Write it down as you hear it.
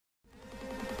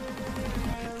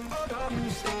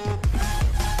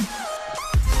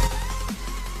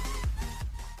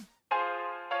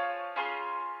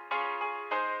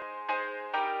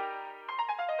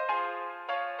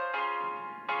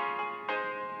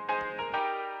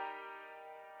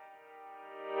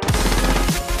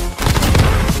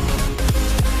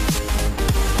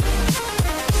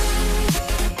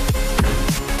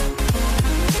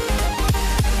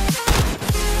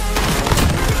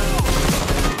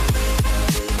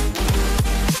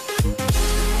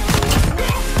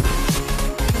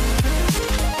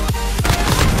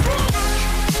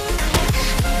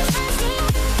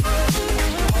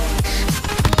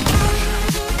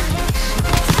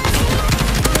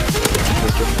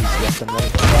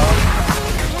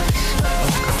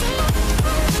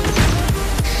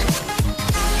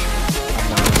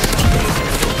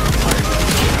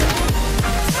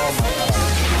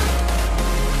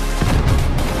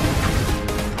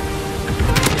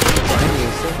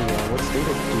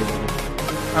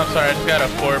I'm sorry, I just got a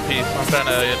 4-piece. I'm trying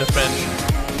to defend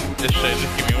this shit.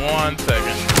 Just give me 1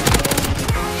 second.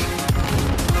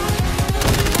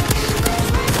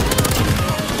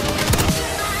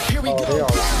 Here we go.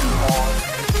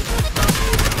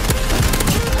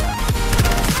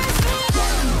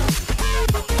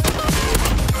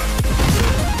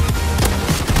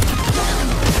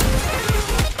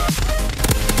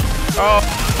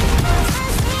 Oh.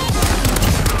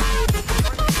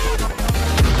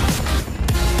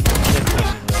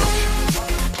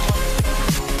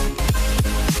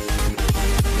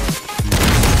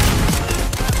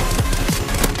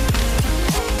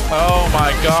 Oh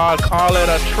my god, call it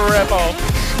a triple.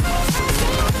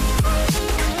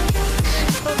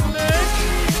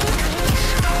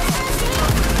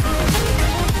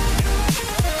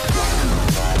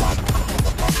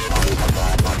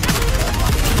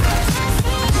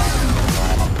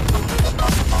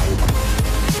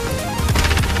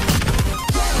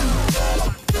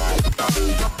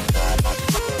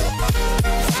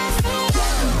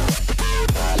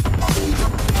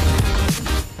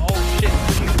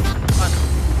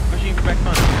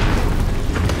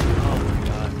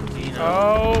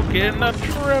 Oh, getting a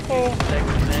triple.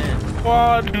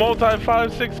 Quad, multi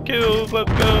 5-6 kills.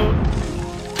 Let's go.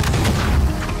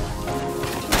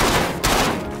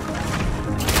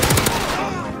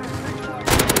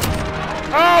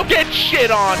 Oh, get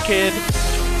shit on, kid.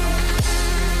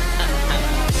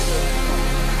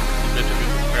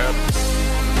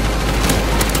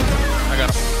 I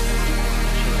got him.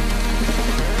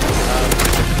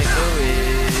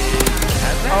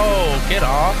 Oh, get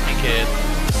off me, kid.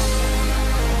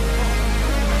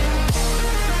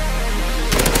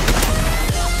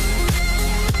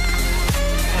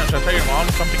 Should I tell your mom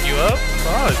to come pick you up?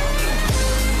 God.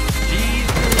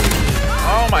 Jesus.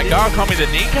 Oh my god, call me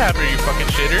the kneecapper, you fucking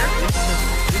shitter.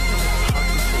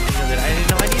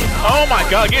 Oh my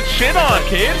god, get shit on,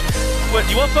 kid. What,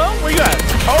 you want some? Where you at?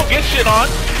 Oh, get shit on.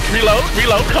 Reload,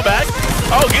 reload, come back.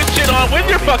 Oh, get shit on with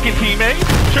your fucking teammate.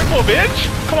 Triple, bitch.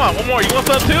 Come on, one more. You want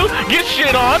some too? Get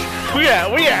shit on. Where you at?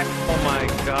 Where you at? Oh my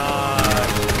god.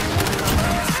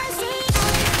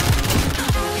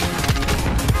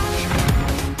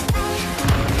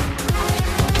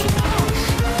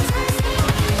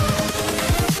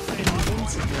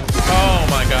 Oh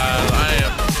my god, I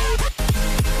am.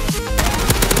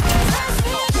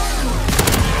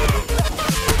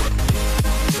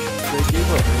 They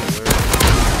gave up.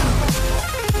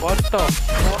 What the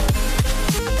fuck?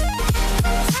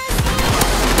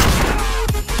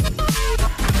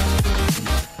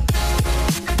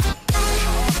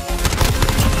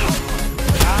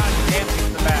 God damn, he's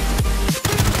in the back.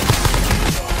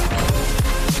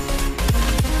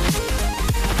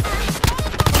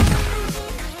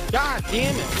 God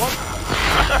damn it. What?